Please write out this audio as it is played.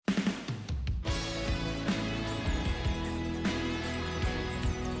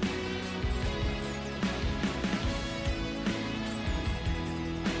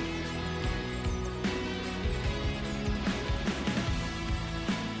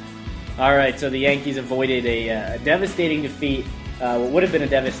All right, so the Yankees avoided a devastating defeat. What would have been a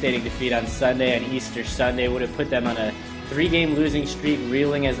devastating defeat on Sunday, on Easter Sunday, would have put them on a 3-game losing streak,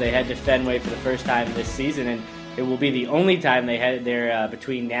 reeling as they head to Fenway for the first time this season, and it will be the only time they head there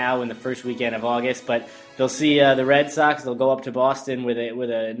between now and the first weekend of August. But they'll see the Red Sox. They'll go up to Boston with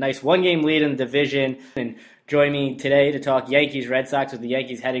a nice 1-game lead in the division. And join me today to talk Yankees-Red Sox with the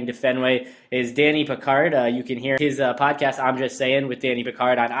Yankees heading to Fenway is Danny Picard. You can hear his podcast, I'm Just Saying, with Danny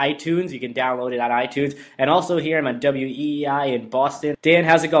Picard on iTunes. You can download it on iTunes. And also hear him on WEEI in Boston. Dan,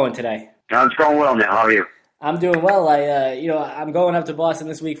 how's it going today? It's going well now. How are you? I'm doing well. I'm going up to Boston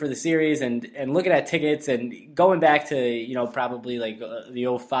this week for the series and looking at tickets and going back to, probably like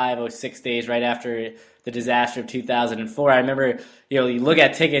the 05, 06 days right after the disaster of 2004. I remember, you look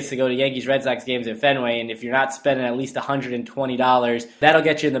at tickets to go to Yankees-Red Sox games at Fenway, and if you're not spending at least $120, that'll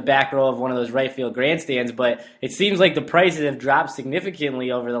get you in the back row of one of those right field grandstands. But it seems like the prices have dropped significantly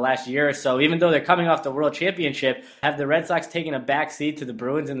over the last year or so. Even though they're coming off the World Championship, have the Red Sox taken a backseat to the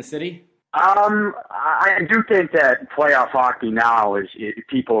Bruins in the city? I do think that playoff hockey now is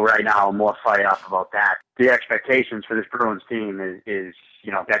people right now are more fired up about that. The expectations for this Bruins team is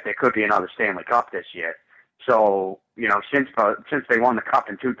that there could be another Stanley Cup this year. So, since they won the Cup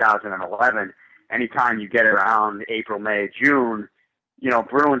in 2011, anytime you get around April, May, June,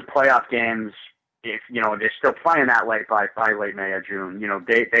 Bruins playoff games, if, they're still playing that late by late May or June,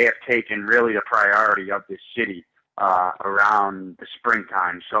 they have taken really the priority of this city around the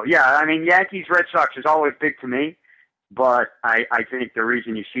springtime. So, Yankees, Red Sox is always big to me, but I think the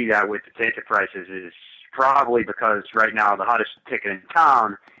reason you see that with the ticket prices is probably because right now the hottest ticket in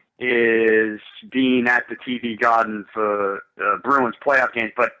town is being at the TV Garden for the Bruins playoff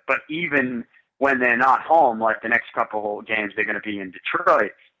games. But even when they're not home, like the next couple of games they're going to be in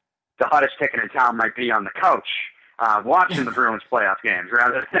Detroit, the hottest ticket in town might be on the couch watching the Bruins playoff games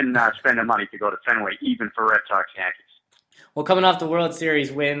rather than spending money to go to Fenway, even for Red Sox Yankees. Well, coming off the World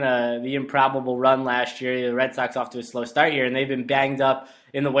Series win, the improbable run last year, the Red Sox off to a slow start here, and they've been banged up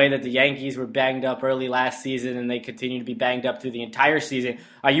in the way that the Yankees were banged up early last season, and they continue to be banged up through the entire season.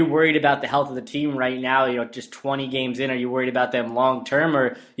 Are you worried about the health of the team right now? Just 20 games in, are you worried about them long term,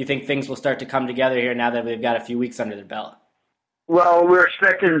 or you think things will start to come together here now that they've got a few weeks under their belt? Well, we're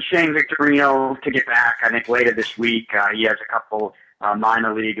expecting Shane Victorino to get back, I think, later this week. He has a couple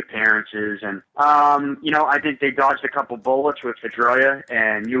minor league appearances. And, I think they dodged a couple bullets with Pedroia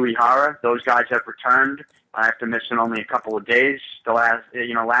and Uehara. Those guys have returned after missing only a couple of days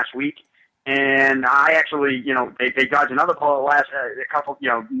last week. And I actually, they dodged another bullet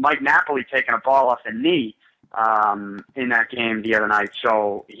Mike Napoli taking a ball off the knee in that game the other night.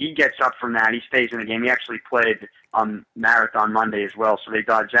 So he gets up from that. He stays in the game. He actually played on Marathon Monday as well, so they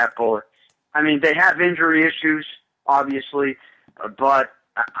dodged that bullet. I mean, they have injury issues, obviously, but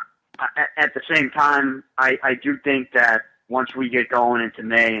at the same time, I do think that once we get going into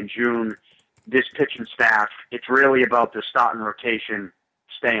May and June, this pitching staff, it's really about the starting rotation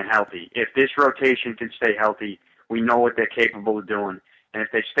staying healthy. If this rotation can stay healthy, we know what they're capable of doing. And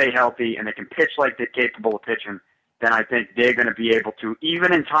if they stay healthy and they can pitch like they're capable of pitching, then I think they're going to be able to,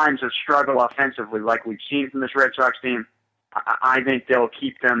 even in times of struggle offensively like we've seen from this Red Sox team, I think they'll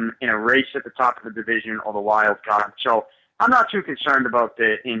keep them in a race at the top of the division or the wild card. So I'm not too concerned about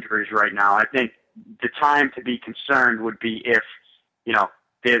the injuries right now. I think the time to be concerned would be if,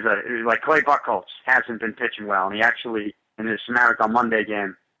 there's like Clay Buchholz hasn't been pitching well, and he actually, in this Marathon Monday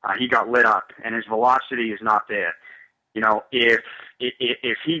game, he got lit up, and his velocity is not there.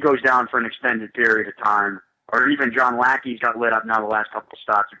 If he goes down for an extended period of time, or even John Lackey's got lit up now the last couple of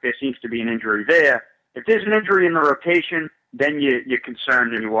starts, if there seems to be an injury there, if there's an injury in the rotation, then you're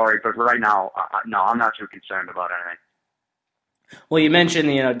concerned and you worry. But right now, no, I'm not too concerned about anything. Well, you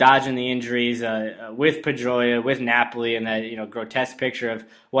mentioned, dodging the injuries with Pedroia, with Napoli, and that, grotesque picture of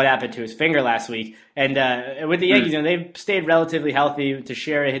what happened to his finger last week. And with the Yankees, they've stayed relatively healthy.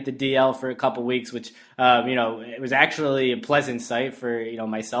 Teixeira hit the DL for a couple weeks, which, it was actually a pleasant sight for,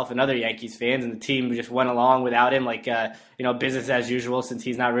 myself and other Yankees fans. And the team just went along without him like, business as usual, since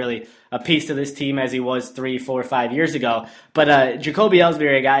he's not really a piece of this team as he was 3, 4, 5 years ago. But Jacoby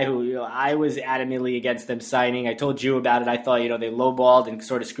Ellsbury, a guy who I was adamantly against them signing. I told you about it. I thought they lowballed and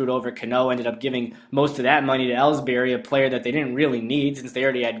sort of screwed over Cano. Ended up giving most of that money to Ellsbury, a player that they didn't really need since they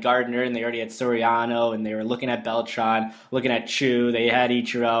already had Gardner and they already had Soriano and they were looking at Beltran, looking at Chu. They had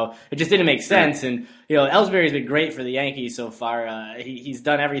Ichiro. It just didn't make sense. And Ellsbury's been great for the Yankees so far. He's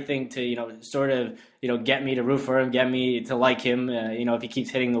done everything to sort of get me to root for him, get me to like him. If he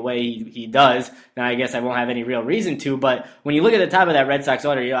keeps hitting the way he does, then I guess I won't have any real reason to. But when you look at the top of that Red Sox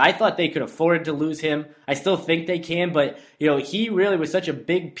order, I thought they could afford to lose him. I still think they can, but he really was such a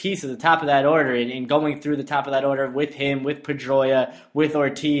big piece of the top of that order, and going through the top of that order with him, with Pedroia, with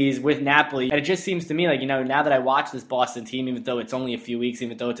Ortiz, with Napoli. And it just seems to me like, now that I watch this Boston team, even though it's only a few weeks,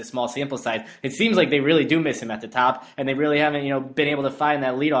 even though it's a small sample size, it seems like they really do miss him at the top, and they really haven't, been able to find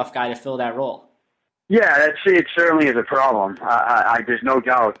that leadoff guy to fill that role. Yeah, it certainly is a problem. There's no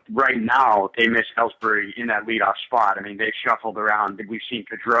doubt right now they miss Ellsbury in that leadoff spot. I mean, they've shuffled around. We've seen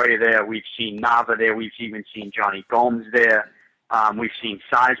Pedroia there. We've seen Nava there. We've even seen Johnny Gomes there. We've seen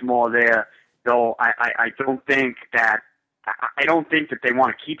Sizemore there. Though I don't think that they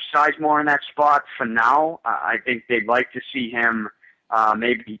want to keep Sizemore in that spot for now. I think they'd like to see him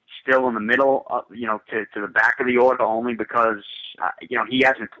maybe still in the middle, to the back of the order, only because he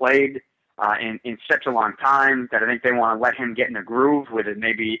hasn't played in such a long time that I think they want to let him get in a groove where it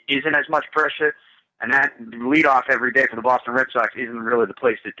maybe isn't as much pressure. And that leadoff every day for the Boston Red Sox isn't really the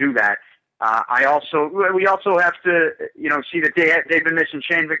place to do that. We also have to, see that they've been missing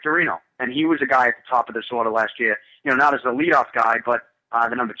Shane Victorino, and he was a guy at the top of this order last year. Not as the leadoff guy, but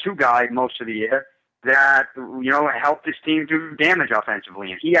the number 2 guy most of the year that helped this team do damage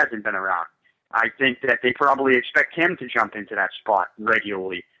offensively, and he hasn't been around. I think that they probably expect him to jump into that spot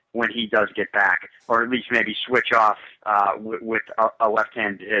regularly when he does get back, or at least maybe switch off with a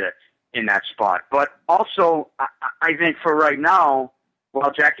left-handed hitter in that spot. But also, I think for right now,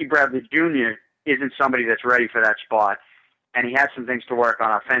 while Jackie Bradley Jr. isn't somebody that's ready for that spot, and he has some things to work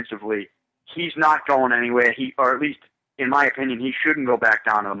on offensively, he's not going anywhere. Or at least, in my opinion, he shouldn't go back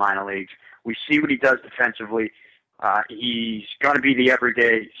down to the minor leagues. We see what he does defensively. He's going to be the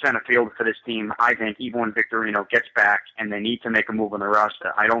everyday center fielder for this team, I think, even when Victorino gets back and they need to make a move on the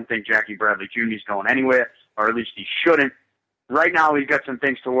roster. I don't think Jackie Bradley Jr. is going anywhere, or at least he shouldn't. Right now, he's got some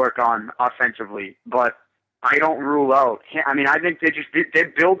things to work on offensively, but I don't rule out. I mean, I think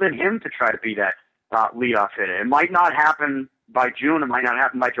they're building him to try to be that leadoff hitter. It might not happen by June. It might not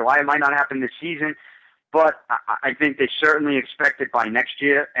happen by July. It might not happen this season. But I think they certainly expect it by next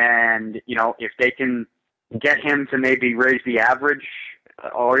year. And, if they can get him to maybe raise the average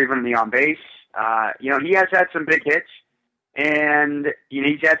or even the on base, he has had some big hits and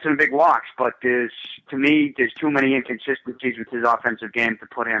he's had some big walks. But there's too many inconsistencies with his offensive game to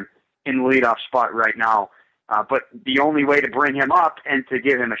put him in the leadoff spot right now. But the only way to bring him up and to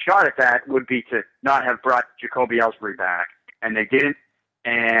give him a shot at that would be to not have brought Jacoby Ellsbury back. And they didn't.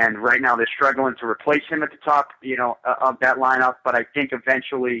 And right now they're struggling to replace him at the top, of that lineup. But I think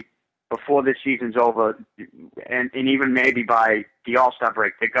eventually, before this season's over, and even maybe by the All-Star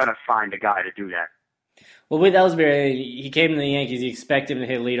break, they're going to find a guy to do that. Well, with Ellsbury, he came to the Yankees. You expect him to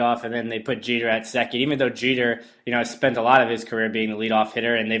hit leadoff, and then they put Jeter at second. Even though Jeter, spent a lot of his career being the leadoff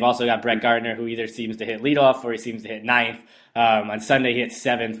hitter, and they've also got Brett Gardner, who either seems to hit leadoff or he seems to hit ninth. On Sunday, he hit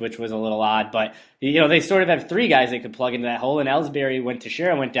seventh, which was a little odd. But, they sort of have 3 guys they could plug into that hole, and Ellsbury, when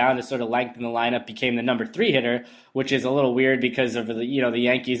Teixeira went down to sort of lengthen the lineup, became the number 3 hitter, which is a little weird because of the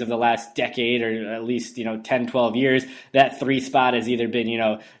Yankees of the last decade or at least, 10, 12 years. That 3 spot has either been,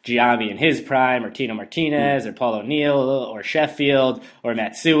 Giambi in his prime or Tino Martinez or Paul O'Neill or Sheffield or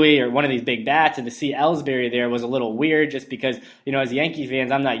Matsui or one of these big bats. And to see Ellsbury there was a little weird just because, as Yankee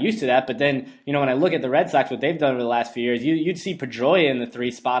fans, I'm not used to that. But then, when I look at the Red Sox, what they've done over the last few years, you'd see Pedroia in the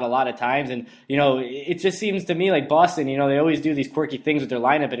 3 spot a lot of times. And, it just seems to me like Boston, they always do these quirky things with their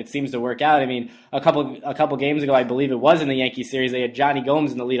lineup and it seems to work out. I mean, a couple games ago, I believe it was in the Yankee series, they had Johnny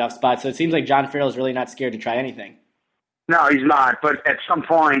Gomes in the leadoff spot. So it seems like John Farrell's really not scared to try anything. No, he's not. But at some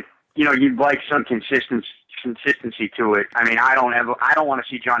point, you'd like some consistency to it. I mean, I don't want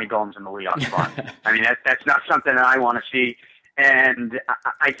to see Johnny Gomes in the leadoff spot. I mean, that's not something that I want to see. And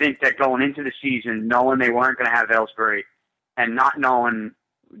I think that going into the season, knowing they weren't going to have Ellsbury and not knowing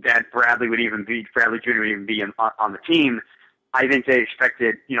that Bradley Jr. would even be on the team, I think they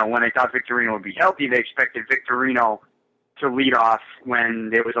expected, when they thought Victorino would be healthy, they expected Victorino to lead off when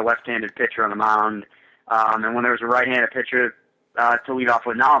there was a left-handed pitcher on the mound, and when there was a right-handed pitcher to lead off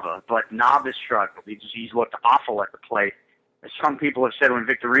with Nava. But Nava's struggled. He's looked awful at the plate. Some people have said when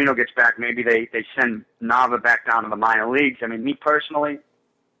Victorino gets back, maybe they send Nava back down to the minor leagues. I mean, me personally,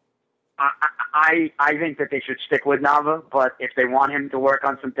 I think that they should stick with Nava, but if they want him to work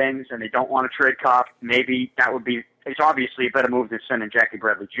on some things and they don't want to trade Kopp, maybe that would be, it's obviously a better move than sending Jackie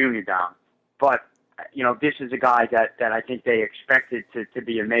Bradley Jr. down. But, this is a guy that I think they expected to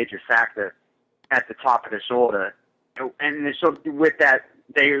be a major factor at the top of this order. And so with that,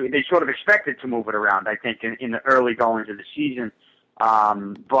 they sort of expected to move it around, I think, in the early goings of the season.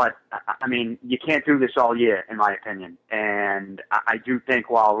 But, I mean, you can't do this all year, in my opinion. And I do think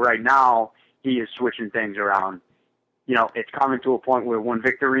while right now he is switching things around, you know, it's coming to a point where when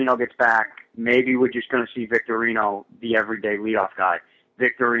Victorino gets back, maybe we're just going to see Victorino, the everyday leadoff guy.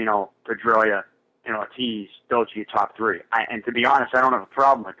 Victorino, Pedroia, and Ortiz, those are your top three. And to be honest, I don't have a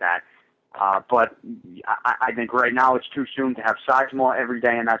problem with that. But I think right now it's too soon to have Sizemore every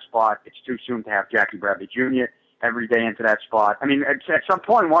day in that spot. It's too soon to have Jackie Bradley Jr. every day into that spot. I mean, at some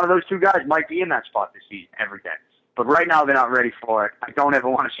point, one of those two guys might be in that spot this season every day. But right now, they're not ready for it. I don't ever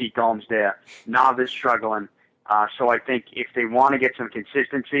want to see Gomes there. Nava's struggling. So I think if they want to get some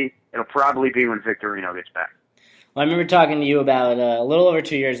consistency, it'll probably be when Victorino gets back. Well, I remember talking to you about a little over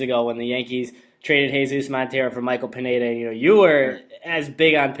 2 years ago when the Yankees traded Jesus Montero for Michael Pineda. You know, you were as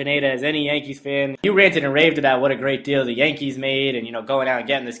big on Pineda as any Yankees fan. You ranted and raved about what a great deal the Yankees made and, you know, going out and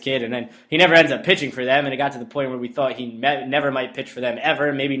getting this kid. And then he never ends up pitching for them. And it got to the point where we thought he never might pitch for them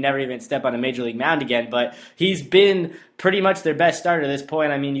ever, maybe never even step on a major league mound again. But he's been pretty much their best starter at this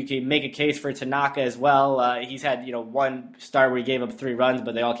point. I mean, you can make a case for Tanaka as well. He's had, you know, one start where he gave up 3 runs,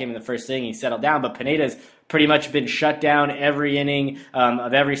 but they all came in the first inning. He settled down. But Pineda's pretty much been shut down every inning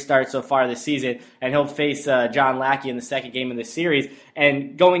of every start so far this season, and he'll face John Lackey in the second game of the series.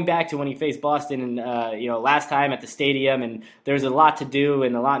 And going back to when he faced Boston, and last time at the stadium, and there's a lot to do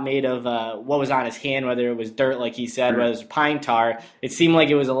and a lot made of what was on his hand, whether it was dirt, like he said, whether it was pine tar. It seemed like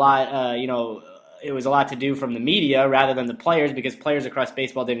it was a lot, it was a lot to do from the media rather than the players, because players across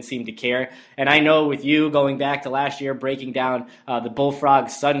baseball didn't seem to care. And I know with you going back to last year, breaking down the Bullfrog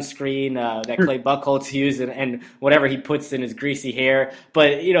sunscreen that Clay Buchholz used and whatever he puts in his greasy hair.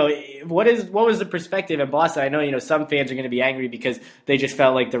 But, you know, what was the perspective in Boston? I know, you know, some fans are going to be angry because they just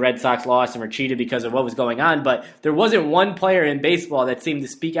felt like the Red Sox lost and were cheated because of what was going on. But there wasn't one player in baseball that seemed to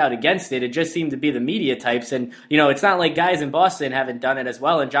speak out against it. It just seemed to be the media types. And, you know, it's not like guys in Boston haven't done it as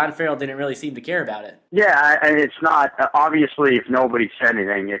well. And John Farrell didn't really seem to care about it. Yeah, and it's not obviously if nobody said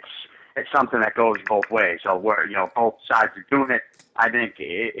anything, it's something that goes both ways. So where both sides are doing it. I think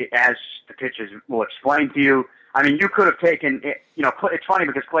as the pitchers will explain to you. I mean, you could have taken it. You know, it's funny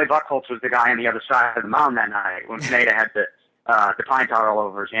because Clay Buchholz was the guy on the other side of the mound that night when Pineda had the pine tar all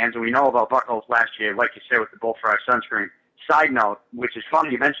over his hands. And we know about Buchholz last year, like you said, with the Bullfrog sunscreen. Side note, which is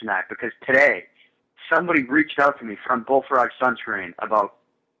funny you mentioned that because today somebody reached out to me from Bullfrog sunscreen about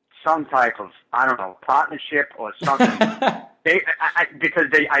some type of, I don't know, partnership or something. I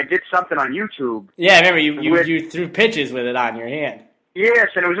did something on YouTube. Yeah, I remember you threw pitches with it on your hand. Yes,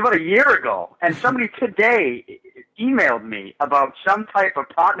 and it was about a year ago. And somebody today emailed me about some type of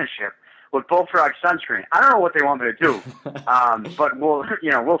partnership with Bullfrog sunscreen. I don't know what they want me to do, but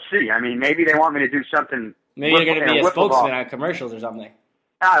we'll see. I mean, maybe they want me to do something. Maybe you're going to be a spokesman on commercials or something.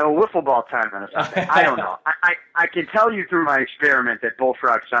 A wiffle ball tournament or something. I don't know. I can tell you through my experiment that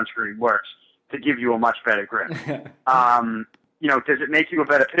Bullfrog sunscreen works to give you a much better grip. Does it make you a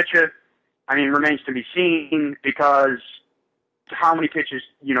better pitcher? I mean, it remains to be seen because how many pitchers,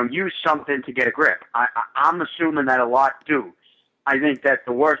 use something to get a grip. I'm assuming that a lot do. I think that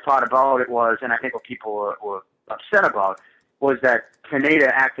the worst part about it was, and I think what people were upset about, was that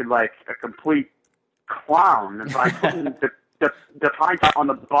Pineda acted like a complete clown by putting the pine tar on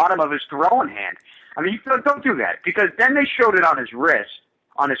the bottom of his throwing hand. I mean, don't do that because then they showed it on his wrist,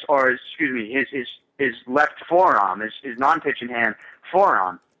 his left forearm, his non-pitching hand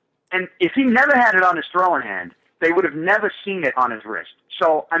forearm. And if he never had it on his throwing hand, they would have never seen it on his wrist.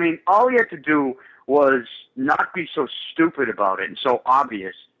 So, I mean, all he had to do was not be so stupid about it and so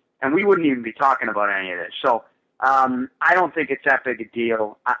obvious, and we wouldn't even be talking about any of this. So, I don't think it's that big a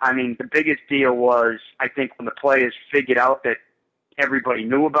deal. I mean, the biggest deal was, I think, when the players figured out that everybody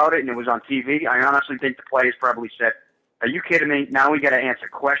knew about it and it was on TV. I honestly think the players probably said, "Are you kidding me? Now we got to answer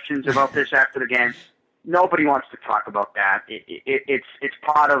questions about this after the game." Nobody wants to talk about that. It's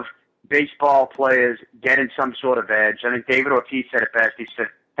part of baseball players getting some sort of edge. I think David Ortiz said it best. He said,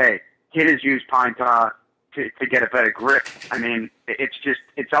 "Hey, hitters use pine tar to get a better grip." I mean,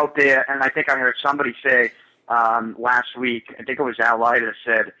 it's out there, and I think I heard somebody say last week, I think it was Al Leiter,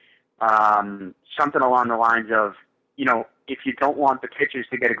 said something along the lines of, if you don't want the pitchers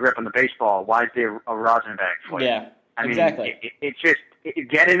to get a grip on the baseball, why is there a rosin bag for you? Yeah, I mean, exactly. It's just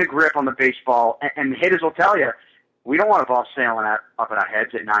getting a grip on the baseball, and hitters will tell you, we don't want a ball sailing up at our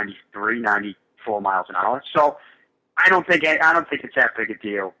heads at 93, 94 miles an hour. So I don't think it's that big a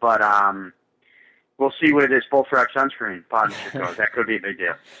deal, but we'll see where this Bullfrog sunscreen partnership goes. That could be a big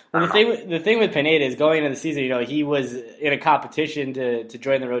deal. Well, the thing with Pineda is going into the season, he was in a competition to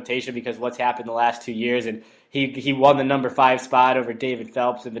join the rotation because what's happened the last 2 years, and he won the number 5 spot over David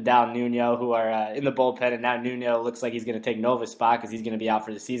Phelps and Vidal Nuno, who are in the bullpen, and now Nuno looks like he's going to take Nova's spot because he's going to be out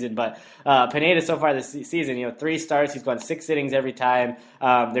for the season. But Pineda so far this season, 3 starts, he's gone 6 innings every time.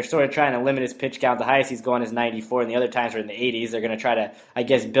 They're sort of trying to limit his pitch count. The highest he's gone is 94, and the other times are in the 80s. They're going to try to, I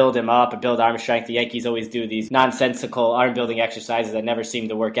guess, build him up and build arm strength. The Yankees always do these nonsensical arm-building exercises that never seem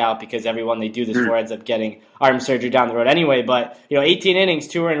to work out because everyone they do this for ends up getting arm surgery down the road anyway. But, 18 innings,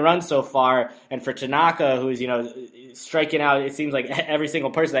 2 earned runs so far, and for Tanaka, who's, striking out, it seems like every single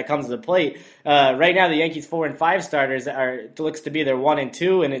person that comes to the plate. Right now, the Yankees 4 and 5 starters looks to be their 1 and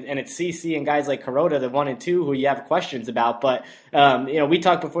 2, and it's CC and guys like Kuroda, the 1 and 2, who you have questions about. But we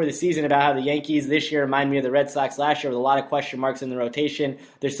talked before the season about how the Yankees this year remind me of the Red Sox last year with a lot of question marks in the rotation.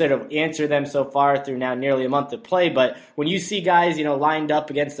 They're sort of answered them so far through now nearly a month of play. But when you see guys, lined up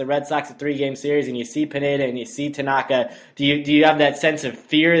against the Red Sox, a 3-game series, and you see Pineda and you see Tanaka, do you have that sense of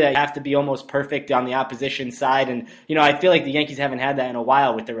fear that you have to be almost perfect on the opposition side? And I feel like the Yankees haven't had that in a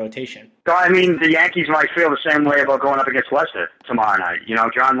while with the rotation. So, the Yankees might feel the same way about going up against Lester tomorrow night.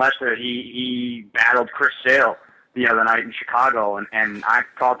 John Lester, he battled Chris Sale the other night in Chicago, and I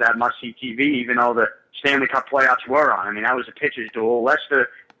called that must-see TV, even though the Stanley Cup playoffs were on. That was a pitcher's duel. Lester,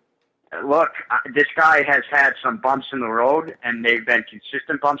 look, this guy has had some bumps in the road, and they've been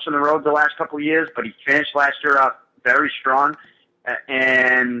consistent bumps in the road the last couple of years, but he finished last year up very strong.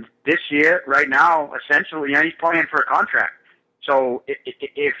 And this year, right now, essentially, he's playing for a contract. So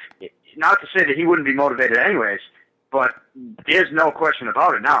if not to say that he wouldn't be motivated anyways, but there's no question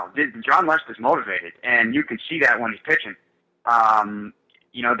about it now. John Lester's motivated, and you can see that when he's pitching.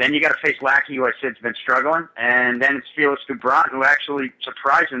 Then you got to face Lackey, who I said has been struggling, and then it's Felix Dubron, who actually,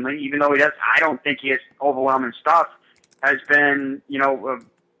 surprisingly, even though I don't think he has overwhelming stuff, has been,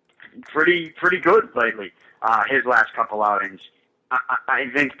 pretty good lately. His last couple outings. I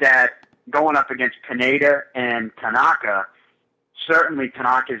think that going up against Pineda and Tanaka, certainly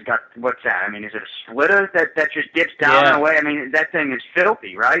Tanaka's got, what's that? Is it a splitter that just dips down and away? That thing is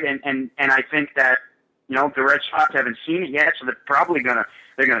filthy, right? And I think that, the Red Sox haven't seen it yet, so they're probably gonna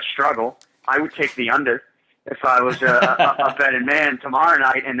struggle. I would take the under if I was a betting man tomorrow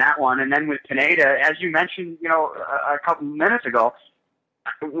night in that one. And then with Pineda, as you mentioned, a couple minutes ago,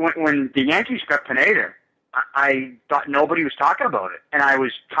 when the Yankees got Pineda, I thought nobody was talking about it, and I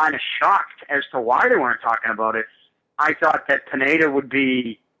was kind of shocked as to why they weren't talking about it. I thought that Pineda would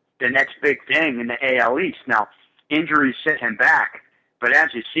be the next big thing in the AL East. Now, injuries set him back, but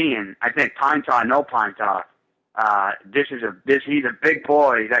as you're seeing, I think Pine Tar, no Pine Tar, he's a big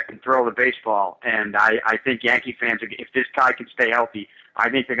boy that can throw the baseball, and I think Yankee fans, if this guy can stay healthy, I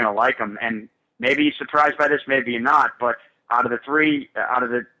think they're going to like him. And maybe you're surprised by this, maybe you're not, but out of the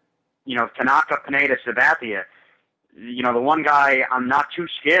Tanaka, Pineda, Sabathia, the one guy I'm not too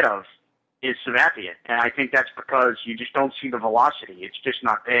scared of is Sabathia. And I think that's because you just don't see the velocity. It's just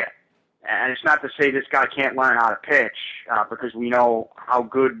not there. And it's not to say this guy can't learn how to pitch, because we know how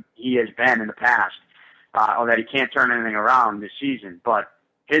good he has been in the past, or that he can't turn anything around this season. But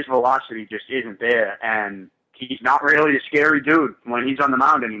his velocity just isn't there, and he's not really a scary dude when he's on the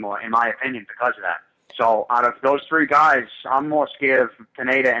mound anymore, in my opinion, because of that. So out of those 3 guys, I'm more scared of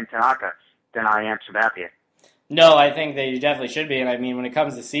Pineda and Tanaka than I am Sabathia. No, I think that you definitely should be. And when it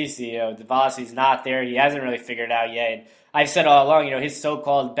comes to CC, the velocity's not there. He hasn't really figured it out yet. And I've said all along, his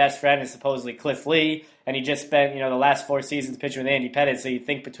so-called best friend is supposedly Cliff Lee, and he just spent, the last 4 seasons pitching with Andy Pettitte. So you'd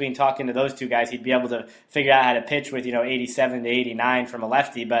think between talking to those 2 guys, he'd be able to figure out how to pitch with, 87 to 89 from a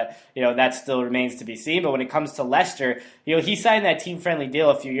lefty. But, that still remains to be seen. But when it comes to Lester, he signed that team-friendly deal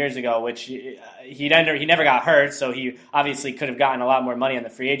a few years ago, which he never got hurt. So he obviously could have gotten a lot more money on the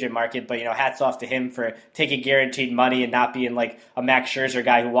free agent market. But, hats off to him for taking guaranteed money and not being like a Max Scherzer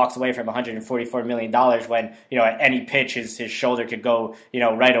guy who walks away from $144 million when, at any pitch his shoulder could go,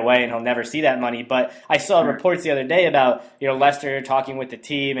 right away and he'll never see that money. But I saw reports the other day about, Lester talking with the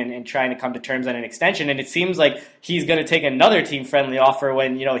team and trying to come to terms on an extension. And it seems like he's going to take another team-friendly offer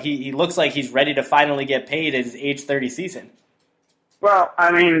when, he looks like he's ready to finally get paid at his age 30 season. Well,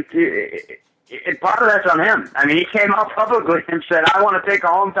 part of that's on him. He came out publicly and said, I want to take a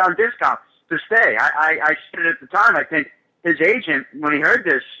hometown discount to stay. I said it at the time, I think his agent, when he heard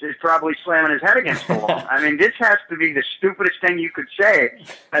this, is probably slamming his head against the wall. This has to be the stupidest thing you could say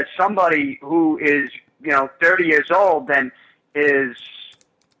as somebody who is, 30 years old and is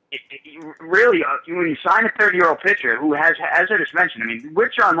really, when you sign a 30-year-old pitcher who has, as I just mentioned,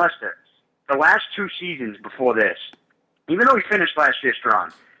 with John Lester, the last 2 seasons before this, even though he finished last year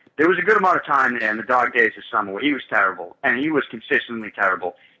strong, there was a good amount of time there in the dog days of summer where he was terrible, and he was consistently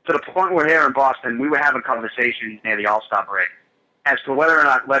terrible, to the point where here in Boston, we were having conversations near the All-Star break as to whether or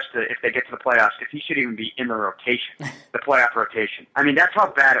not Lester, if they get to the playoffs, if he should even be in the rotation, the playoff rotation. I mean, that's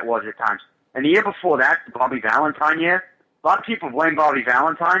how bad it was at times. And the year before that, the Bobby Valentine year, a lot of people blame Bobby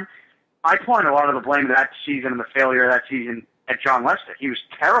Valentine. I point a lot of the blame of that season and the failure of that season at John Lester. He was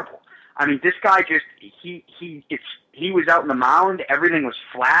terrible. I mean, this guy just, he was out in the mound. Everything was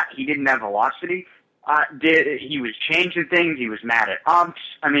flat. He didn't have velocity. He was changing things. He was mad at umps.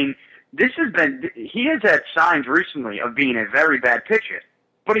 I mean, he has had signs recently of being a very bad pitcher,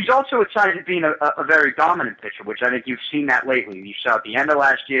 but he's also had signs of being a very dominant pitcher, which I think you've seen that lately. You saw at the end of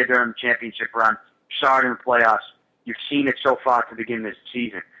last year during the championship run. You saw it in the playoffs. You've seen it so far to begin this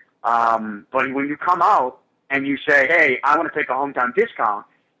season. But when you come out and you say, hey, I want to take a hometown discount,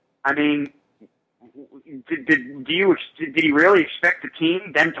 I mean, did he really expect the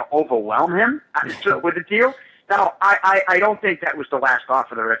team then to overwhelm him with the deal? Now, I don't think that was the last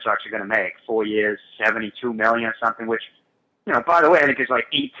offer the Red Sox are going to make. 4 years, $72 million or something, which, by the way, I think is like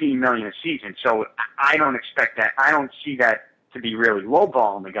 $18 million a season. So I don't expect that. I don't see that to be really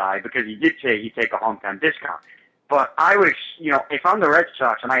lowballing the guy, because he did say he'd take a hometown discount. But I would, if I'm the Red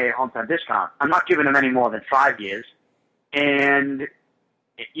Sox and I get a hometown discount, I'm not giving him any more than 5 years. And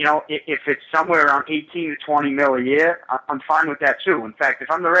if it's somewhere around 18 to 20 mil a year, I'm fine with that too. In fact,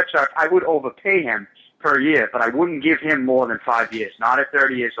 if I'm the Red Sox, I would overpay him per year, but I wouldn't give him more than 5 years, not at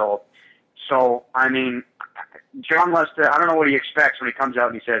 30 years old. So, I mean, John Lester, I don't know what he expects when he comes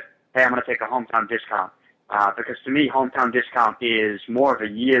out and he says, hey, I'm going to take a hometown discount. Because to me, hometown discount is more of a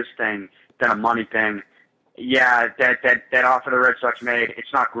years thing than a money thing. Yeah, that offer the Red Sox made,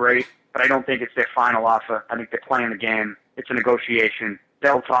 it's not great, but I don't think it's their final offer. I think they're playing the game. It's a negotiation.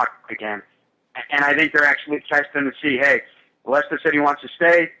 They'll talk again. And I think they're actually testing to see, hey, Lester said he wants to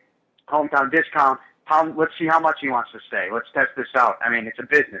stay, hometown discount. Let's see how much he wants to stay. Let's test this out. I mean, it's a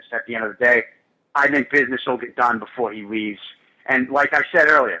business at the end of the day. I think business will get done before he leaves. And like I said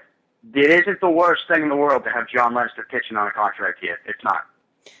earlier, it isn't the worst thing in the world to have John Lester pitching on a contract here. It's not.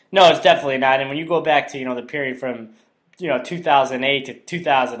 No, it's definitely not. And when you go back to, the period from 2008 to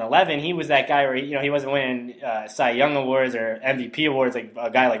 2011, he was that guy where he wasn't winning Cy Young awards or MVP awards like a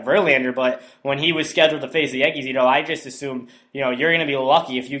guy like Verlander. But when he was scheduled to face the Yankees, I just assumed you're going to be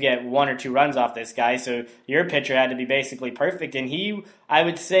lucky if you get 1 or 2 runs off this guy. So your pitcher had to be basically perfect, and he, I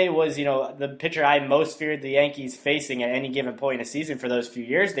would say, was the pitcher I most feared the Yankees facing at any given point in a season for those few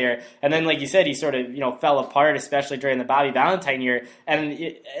years there. And then, like you said, he sort of fell apart, especially during the Bobby Valentine year.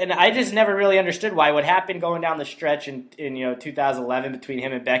 And I just never really understood why. What happened going down the stretch in 2011 between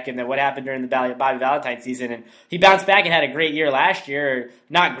him and Beck, and then what happened during the Bobby Valentine season. And he bounced back and had a great year last year.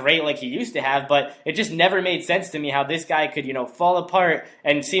 Not great like he used to have, but it just never made sense to me how this guy could fall apart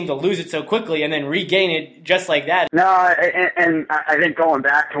and seem to lose it so quickly and then regain it just like that. No, and I think going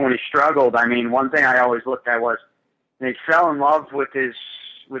back to when he struggled, I mean, one thing I always looked at was he fell in love with his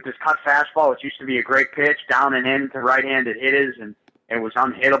cut fastball, which used to be a great pitch, down and in to right-handed hitters, and it was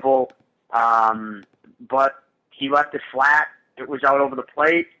unhittable. But he left it flat. It was out over the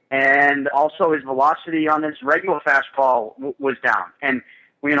plate, and also his velocity on his regular fastball was down. And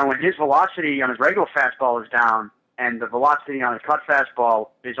when his velocity on his regular fastball is down, and the velocity on his cut fastball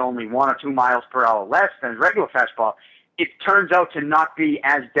is only 1 or 2 miles per hour less than his regular fastball, it turns out to not be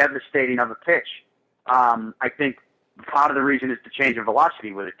as devastating of a pitch. I think part of the reason is the change of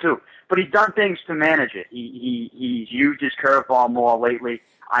velocity with it too. But he's done things to manage it. He's used his curveball more lately.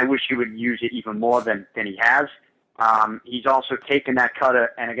 I wish he would use it even more than he has. He's also taken that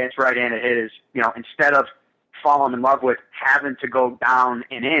cutter, and against right-handed hitters, instead of falling in love with having to go down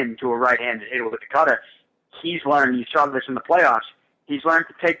and in to a right-handed hitter with the cutter, he's learned, you saw this in the playoffs, he's learned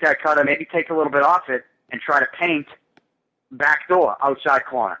to take that cutter, maybe take a little bit off it, and try to paint backdoor, outside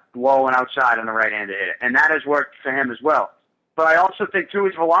corner, low and outside on the right-handed hitter. And that has worked for him as well. But I also think, too,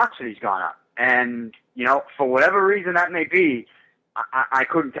 his velocity's gone up. And, for whatever reason that may be, I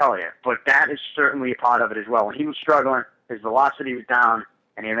couldn't tell you. But that is certainly a part of it as well. When he was struggling, his velocity was down,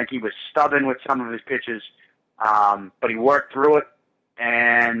 and I think he was stubborn with some of his pitches. But he worked through it,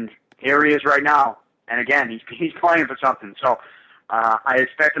 and here he is right now. And again, he's playing for something. So I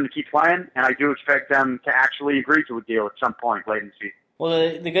expect him to keep playing, and I do expect them to actually agree to a deal at some point late in the season.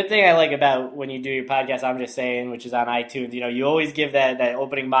 Well, the good thing I like about when you do your podcast, I'm Just Saying, which is on iTunes, you always give that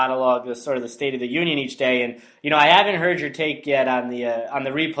opening monologue, the sort of the State of the Union each day. And, I haven't heard your take yet on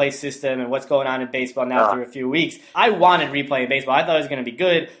the replay system and what's going on in baseball now through a few weeks. I wanted replay in baseball. I thought it was going to be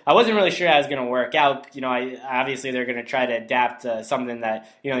good. I wasn't really sure how it was going to work out. Obviously they're going to try to adapt something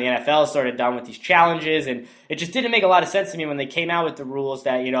that, the NFL has sort of done with these challenges. And it just didn't make a lot of sense to me when they came out with the rules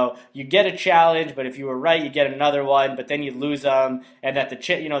that, you get a challenge, but if you were right, you get another one, but then you lose them, and that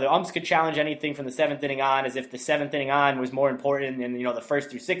the umps could challenge anything from the 7th inning on, as if the 7th inning on was more important than, the first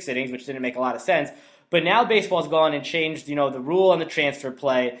through 6 innings, which didn't make a lot of sense. But now baseball's gone and changed, the rule on the transfer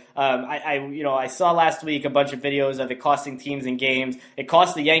play. I saw last week a bunch of videos of it costing teams in games. It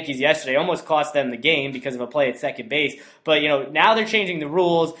cost the Yankees yesterday, almost cost them the game because of a play at second base. But, now they're changing the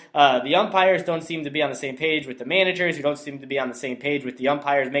rules. The umpires don't seem to be on the same page with the managers, who don't seem to be on the same page with the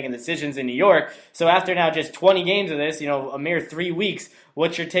umpires making decisions in New York. So after now just 20 games of this, a mere 3 weeks,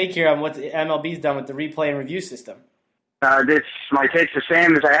 what's your take here on what the MLB's done with the replay and review system? My take's the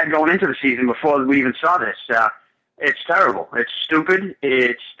same as I had going into the season before we even saw this. It's terrible. It's stupid.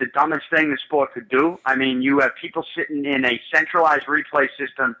 It's the dumbest thing the sport could do. I mean, you have people sitting in a centralized replay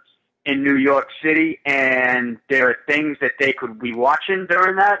system in New York City, and there are things that they could be watching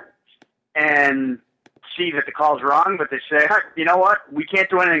during that and see that the call's wrong, but they say, you know what, we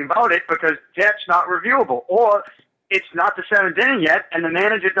can't do anything about it because that's not reviewable. Or it's not the 7th inning yet, and the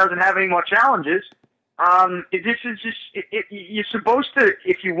manager doesn't have any more challenges. This is just, you're supposed to,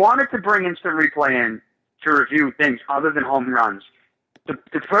 if you wanted to bring instant replay in to review things other than home runs, the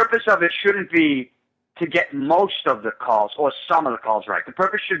purpose of it shouldn't be to get most of the calls or some of the calls right. The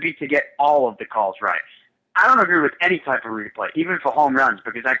purpose should be to get all of the calls right. I don't agree with any type of replay, even for home runs,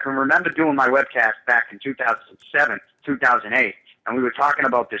 because I can remember doing my webcast back in 2007, 2008, and we were talking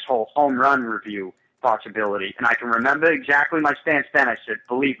about this whole home run review possibility, and I can remember exactly my stance then. I said,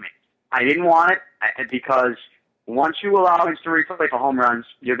 believe me, I didn't want it because once you allow instant replay for home runs,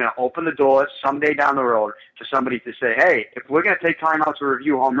 you're going to open the door someday down the road for somebody to say, hey, if we're going to take time out to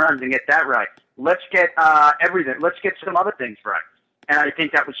review home runs and get that right, let's get everything. Let's get some other things right. And I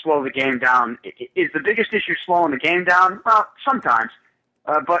think that would slow the game down. Is the biggest issue slowing the game down? Well, sometimes.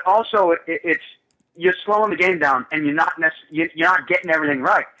 But also, it's you're slowing the game down and you're not getting everything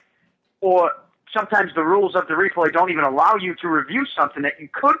right. Or sometimes the rules of the replay don't even allow you to review something that you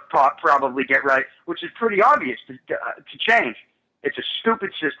could probably get right, which is pretty obvious to change. It's a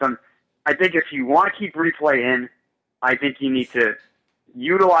stupid system. I think if you want to keep replay in, I think you need to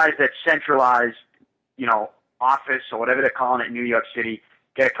utilize that centralized, office or whatever they're calling it in New York City.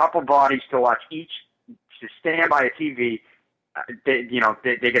 Get a couple bodies to watch each, to stand by a TV.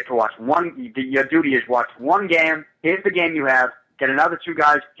 They get to watch one. Your duty is watch one game. Here's the game you have. Get another 2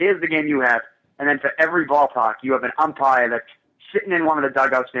 guys. Here's the game you have. And then for every ballpark, you have an umpire that's sitting in one of the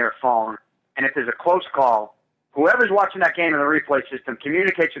dugouts near a phone. And if there's a close call, whoever's watching that game in the replay system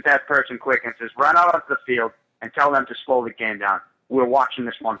communicates with that person quick and says, run out onto the field and tell them to slow the game down. We're watching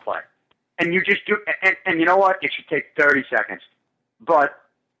this one play. And you just do, and you know what? It should take 30 seconds. But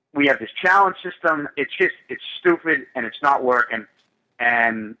we have this challenge system. It's stupid and it's not working.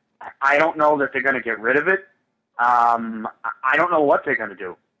 And I don't know that they're going to get rid of it. I don't know what they're going to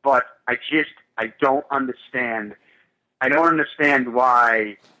do. But I don't understand. I don't understand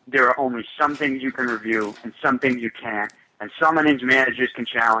why there are only some things you can review and some things you can't. And some innings managers can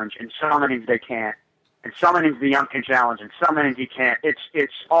challenge and some innings they can't. And some innings the ump can challenge and some innings he can't.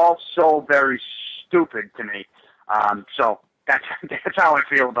 It's all so very stupid to me. So that's how I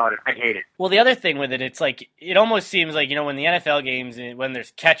feel about it. I hate it. Well, the other thing with it, it's like, it almost seems like, when the NFL games, when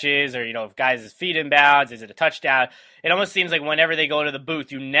there's catches or, if guys' feet in bounds, is it a touchdown? It almost seems like whenever they go to the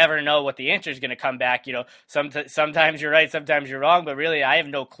booth, you never know what the answer is going to come back. Sometimes you're right, sometimes you're wrong, but really I have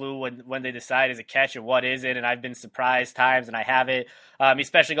no clue when they decide is a catch or what is it, and I've been surprised times, and I have it,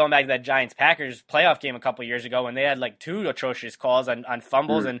 especially going back to that Giants-Packers playoff game a couple years ago when they had like 2 atrocious calls on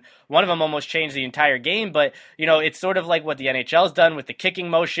fumbles, and one of them almost changed the entire game, but, it's sort of like what the NHL's done with the kicking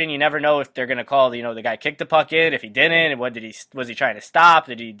motion. You never know if they're going to call, the guy kicked the puck in, if he didn't, was he trying to stop,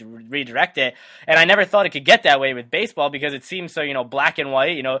 did he redirect it, and I never thought it could get that way with baseball because it seems so, black and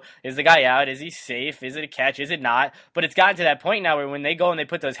white, is the guy out? Is he safe? Is it a catch? Is it not? But it's gotten to that point now where when they go and they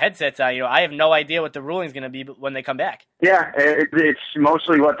put those headsets on, I have no idea what the ruling is going to be when they come back. Yeah, it's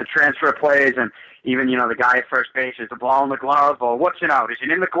mostly what the transfer plays and even, the guy at first base, is the ball in the glove or what's it out? Is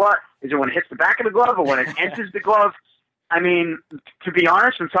it in the glove? Is it when it hits the back of the glove or when it enters the glove? I mean, to be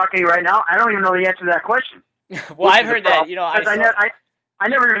honest, I'm talking to you right now, I don't even know the answer to that question. Well, I've heard that, I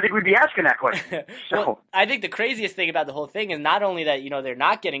never even think we'd be asking that question. So well, I think the craziest thing about the whole thing is not only that they're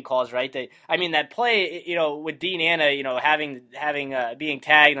not getting calls right. That play with Dean Anna having being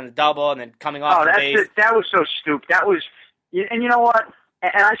tagged on the double and then coming off the base. That was so stupid. That was, and you know what?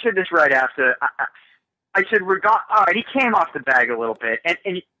 And I said this right after. I said, all right, he came off the bag a little bit, and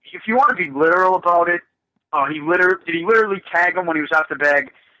if you want to be literal about it, did he literally tag him when he was off the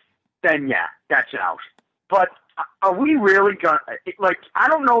bag? Then yeah, that's out. But are we really going to, like, I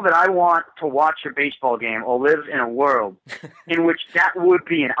don't know that I want to watch a baseball game or live in a world in which that would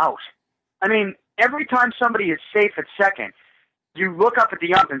be an out. I mean, every time somebody is safe at second, you look up at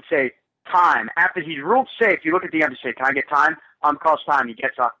the ump and say, time. After he's ruled safe, you look at the ump and say, can I get time? Calls time. He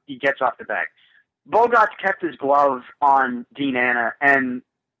gets off the bag. Bogarts kept his glove on Dean Anna, and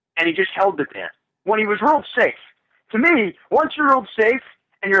he just held it there when he was ruled safe. To me, once you're ruled safe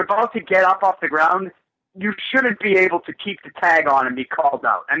and you're about to get up off the ground, you shouldn't be able to keep the tag on and be called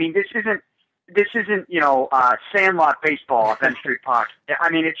out. I mean, this isn't Sandlot baseball at Penn Street Park. I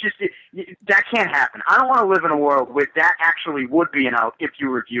mean, that can't happen. I don't want to live in a world where that actually would be an out if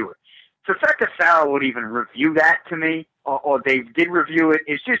you review it. So the fact that Farrell would even review that to me, or they did review it,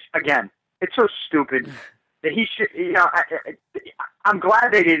 is just, again, it's so stupid that he should, I'm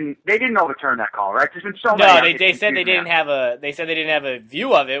glad they didn't overturn that call, right? There's been so many. No, they said they didn't have a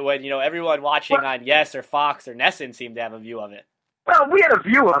view of it when, everyone watching on Yes or Fox or NESN seemed to have a view of it. Well, we had a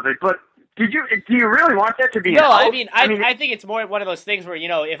view of it, but do you really want that to be? No, I mean, I think it's more one of those things where,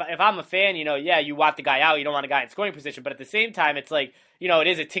 if I'm a fan, you want the guy out, you don't want a guy in scoring position, but at the same time, it's like, it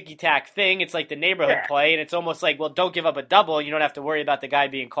is a ticky-tack thing. It's like the neighborhood play, and it's almost like, well, don't give up a double. You don't have to worry about the guy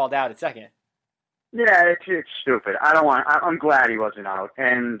being called out at second. Yeah, it's stupid. I'm glad he wasn't out,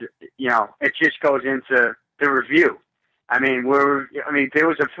 and it just goes into the review. I mean, there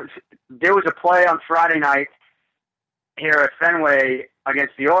was a play on Friday night here at Fenway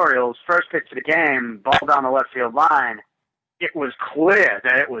against the Orioles. First pitch of the game, ball down the left field line. It was clear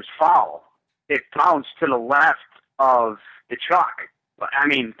that it was foul. It bounced to the left of the chalk. I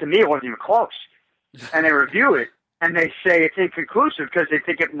mean, to me, it wasn't even close. And they review it, and they say it's inconclusive because they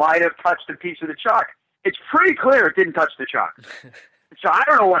think it might have touched a piece of the chalk. It's pretty clear it didn't touch the chalk. So I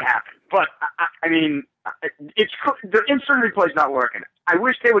don't know what happened, but I mean, the instant replay's not working. I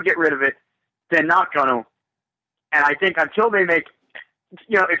wish they would get rid of it. They're not going to. And I think until they make,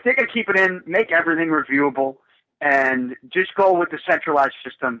 if they can keep it in, make everything reviewable, and just go with the centralized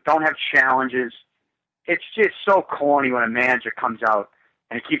system. Don't have challenges. It's just so corny when a manager comes out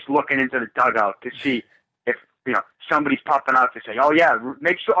and he keeps looking into the dugout to see if somebody's popping out to say, "Oh yeah,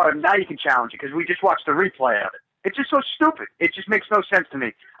 make sure now you can challenge it," because we just watched the replay of it. It's just so stupid. It just makes no sense to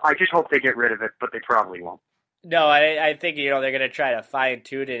me. I just hope they get rid of it, but they probably won't. No, I think, they're going to try to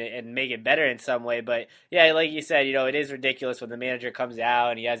fine-tune it and make it better in some way. But, yeah, like you said, it is ridiculous when the manager comes out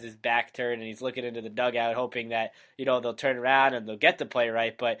and he has his back turned and he's looking into the dugout hoping that, they'll turn around and they'll get the play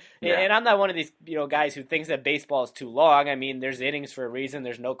right. But and I'm not one of these, guys who thinks that baseball is too long. I mean, there's innings for a reason.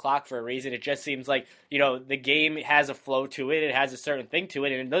 There's no clock for a reason. It just seems like, the game has a flow to it. It has a certain thing to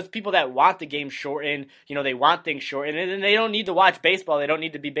it. And those people that want the game shortened, they want things shortened. And they don't need to watch baseball. They don't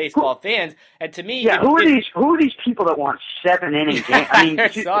need to be baseball fans. And to me... Yeah, who are these people that want 7-inning games? I mean,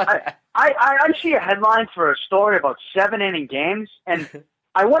 I see a headline for a story about 7-inning games, and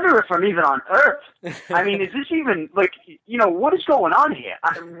I wonder if I'm even on Earth. I mean, is this even, what is going on here?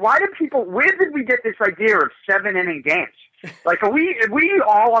 Where did we get this idea of 7-inning games? Like, are we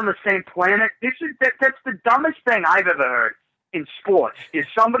all on the same planet? That's the dumbest thing I've ever heard in sports, is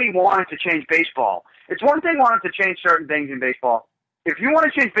somebody wanting to change baseball. It's one thing wanting to change certain things in baseball. If you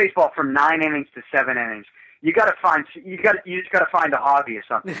want to change baseball from 9 innings to 7 innings, you just got to find a hobby or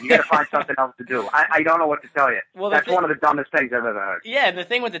something. You got to find something else to do. I don't know what to tell you. Well, that's one of the dumbest things I've ever heard. Yeah, and the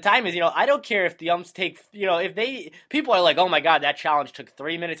thing with the time is, I don't care if the umps take, people are like, oh my God, that challenge took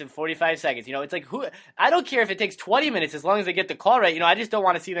 3 minutes and 45 seconds. It's like, I don't care if it takes 20 minutes as long as they get the call right. I just don't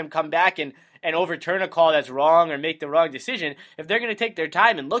want to see them come back and overturn a call that's wrong or make the wrong decision. If they're going to take their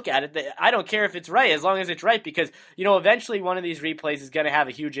time and look at it, I don't care if it's right as long as it's right, because, eventually one of these replays is going to have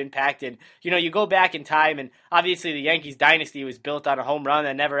a huge impact. And, you go back in time, and obviously the Yankees dynasty was built on a home run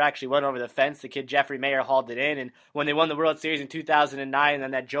that never actually went over the fence. The kid Jeffrey Mayer hauled it in. And when they won the World Series in 2009, and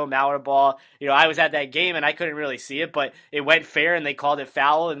then that Joe Mauer ball, I was at that game and I couldn't really see it, but it went fair and they called it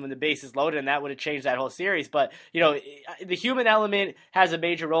foul, and when the bases loaded, and that would have changed that whole series. But, the human element has a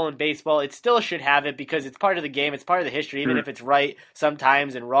major role in baseball. It still should have it because it's part of the game. It's part of the history, even if it's right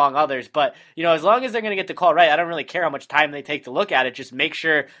sometimes and wrong others. But, as long as they're going to get the call right, I don't really care how much time they take to look at it. Just make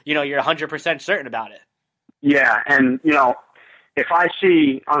sure, you're 100% certain about it. Yeah, and, if I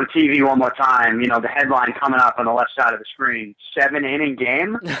see on TV one more time, the headline coming up on the left side of the screen, 7-inning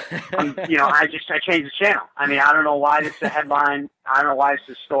game, I change the channel. I mean, I don't know why this is a headline. I don't know why it's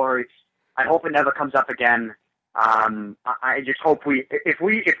a story. I hope it never comes up again. I just hope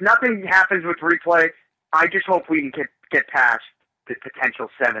if nothing happens with replay, I just hope we can get past the potential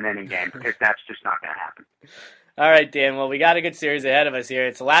 7-inning game, because that's just not going to happen. All right, Dan. Well, we got a good series ahead of us here.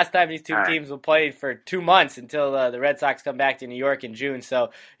 It's the last time these two teams will play for 2 months until the Red Sox come back to New York in June.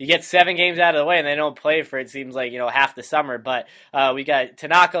 So you get 7 games out of the way, and they don't play for, it seems like, half the summer. But we got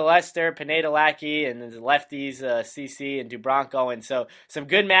Tanaka Lester, Pineda Lackey, and the lefties, CC and Dubronco. And so some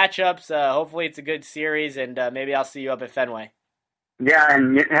good matchups. Hopefully it's a good series, and maybe I'll see you up at Fenway. Yeah,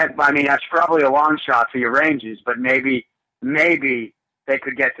 and I mean, that's probably a long shot for your Rangers, but maybe they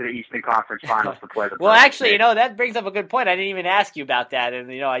could get to the Eastern Conference Finals to play the Well, actually, that brings up a good point. I didn't even ask you about that,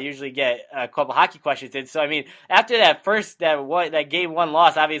 and I usually get a couple hockey questions in. So, I mean, after that game 1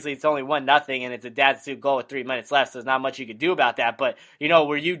 loss, obviously it's only 1-0, and it's a Datsyuk goal with 3 minutes left, so there's not much you could do about that. But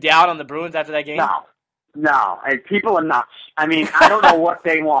were you down on the Bruins after that game? No, and people are nuts. I mean, I don't know what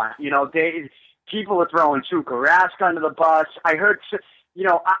they want. People are throwing Tuukka Rask under the bus. I heard,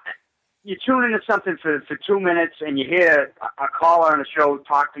 you tune into something for 2 minutes and you hear a caller on the show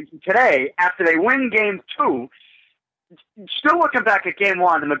talk to today after they win game 2. Still looking back at game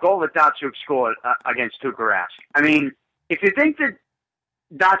 1 and the goal that Datsyuk scored against Tuukka Rask. I mean, if you think that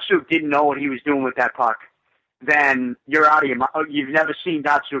Datsyuk didn't know what he was doing with that puck, then you're out of your mind. You've never seen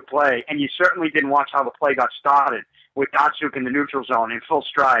Datsyuk play, and you certainly didn't watch how the play got started with Datsyuk in the neutral zone in full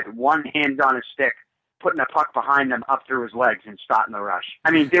stride, one hand on his stick, putting a puck behind him up through his legs and starting the rush.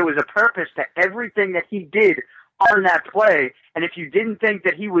 I mean, there was a purpose to everything that he did on that play, and if you didn't think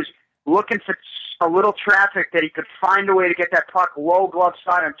that he was looking for a little traffic, that he could find a way to get that puck low glove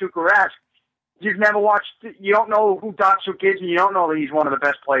side on Tuukka Rask, you've never watched, you don't know who Datsyuk is, and you don't know that he's one of the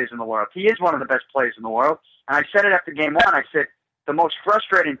best players in the world. He is one of the best players in the world, and I said it after game 1. I said, the most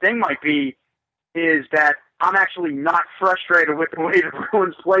frustrating thing might be is that I'm actually not frustrated with the way the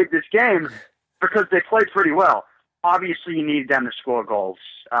Bruins played this game, because they played pretty well. Obviously, you needed them to score goals,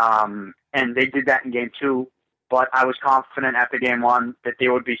 and they did that in game 2, but I was confident after game 1 that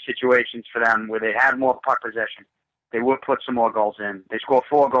there would be situations for them where they had more puck possession. They would put some more goals in. They scored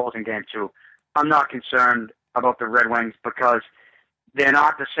 4 goals in game 2. I'm not concerned about the Red Wings because they're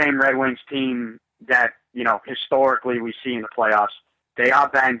not the same Red Wings team that, historically we see in the playoffs. They are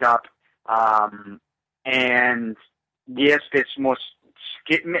banged up, and yes, it's more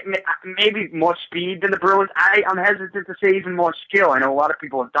maybe more speed than the Bruins. I'm hesitant to say even more skill. I know a lot of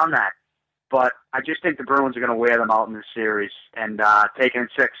people have done that, but I just think the Bruins are going to wear them out in this series and take it in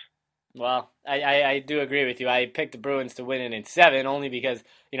 6. Well, I do agree with you. I picked the Bruins to win it in 7 only because,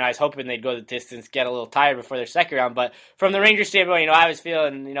 I was hoping they'd go the distance, get a little tired before their second round. But from the Rangers standpoint, I was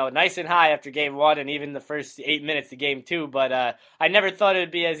feeling, nice and high after game 1 and even the first 8 minutes of game 2. But I never thought it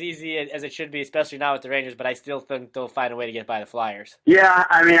would be as easy as it should be, especially now with the Rangers. But I still think they'll find a way to get by the Flyers. Yeah,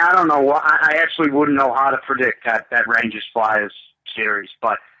 I mean, I don't know. I actually wouldn't know how to predict that Rangers-Flyers series.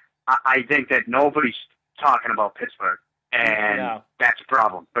 But I think that nobody's talking about Pittsburgh. And that's a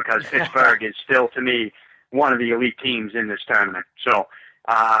problem because Pittsburgh is still, to me, one of the elite teams in this tournament. So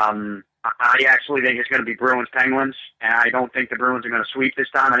I actually think it's going to be Bruins-Penguins, and I don't think the Bruins are going to sweep this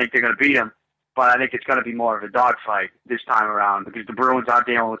time. I think they're going to beat them, but I think it's going to be more of a dogfight this time around because the Bruins are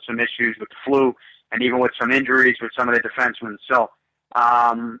dealing with some issues with the flu and even with some injuries with some of their defensemen. So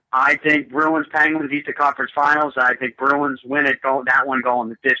I think Bruins-Penguins Eastern Conference Finals. I think Bruins win it, that one going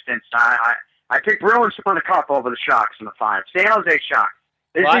the distance. I picked Bruins to win the cup over the Sharks in the finals. San Jose Sharks.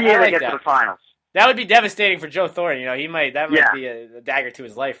 This is the year they get to the finals. That would be devastating for Joe Thornton. That might be a dagger to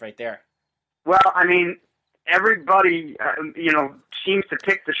his life right there. Well, I mean, everybody, seems to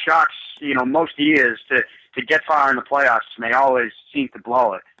pick the Sharks, most years to get far in the playoffs, and they always seem to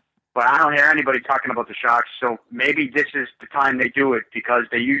blow it. But I don't hear anybody talking about the Sharks, so maybe this is the time they do it because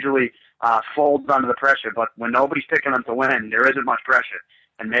they usually fold under the pressure. But when nobody's picking them to win, there isn't much pressure.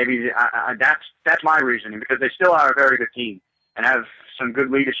 And maybe that's my reasoning because they still are a very good team and have some good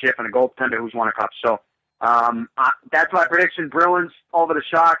leadership and a goaltender who's won a cup. So that's my prediction. Bruins over the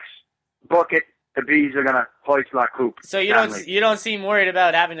Sharks. Book it. The Bees are going to hoist la coupe. So you don't seem worried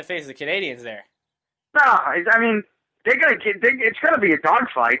about having to face the Canadians there? No, I mean it's going to be a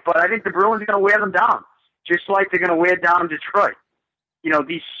dogfight, but I think the Bruins are going to wear them down, just like they're going to wear down Detroit.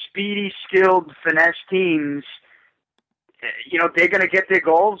 These speedy, skilled, finesse teams. They're going to get their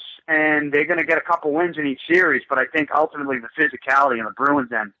goals, and they're going to get a couple wins in each series, but I think ultimately the physicality on the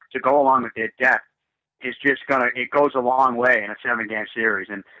Bruins end to go along with their depth is just it goes a long way in a 7-game series.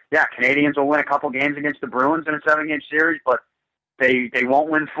 And, yeah, Canadians will win a couple games against the Bruins in a 7-game series, but they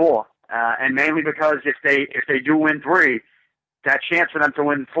won't win 4. And mainly because if they do win 3, that chance for them to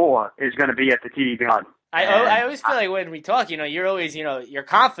win 4 is going to be at the TD Garden. I always feel like when we talk, you're always, you're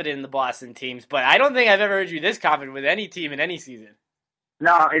confident in the Boston teams, but I don't think I've ever heard you this confident with any team in any season.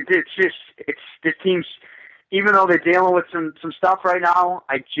 No, it's this team's, even though they're dealing with some stuff right now,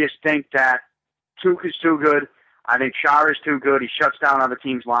 I just think that Tuukka's too good. I think Chara's too good. He shuts down other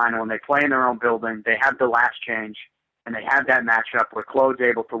teams' line. When they play in their own building, they have the last change, and they have that matchup where Claude's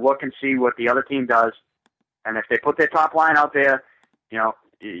able to look and see what the other team does. And if they put their top line out there,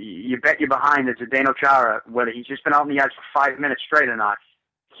 you bet you're behind that Zdeno Chara, whether he's just been out in the ice for 5 minutes straight or not,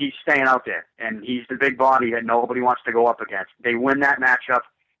 he's staying out there. And he's the big body that nobody wants to go up against. They win that matchup.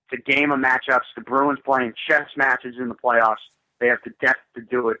 It's a game of matchups. The Bruins playing chess matches in the playoffs. They have the depth to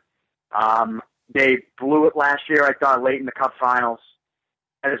do it. They blew it last year, I thought, late in the Cup Finals.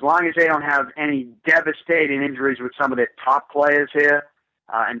 And as long as they don't have any devastating injuries with some of their top players here,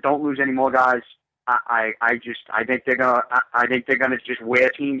 and don't lose any more guys, I think they're gonna just wear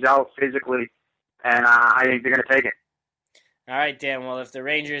teams out physically, and I think they're gonna take it. All right, Dan. Well, if the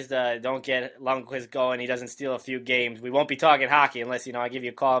Rangers don't get Lundqvist going, he doesn't steal a few games, we won't be talking hockey unless, I give you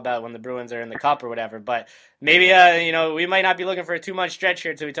a call about when the Bruins are in the Cup or whatever. But maybe, we might not be looking for a 2-month stretch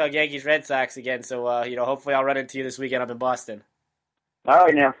here until we talk Yankees-Red Sox again. So, hopefully I'll run into you this weekend up in Boston. All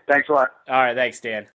right, Neil. Thanks a lot. All right, thanks, Dan.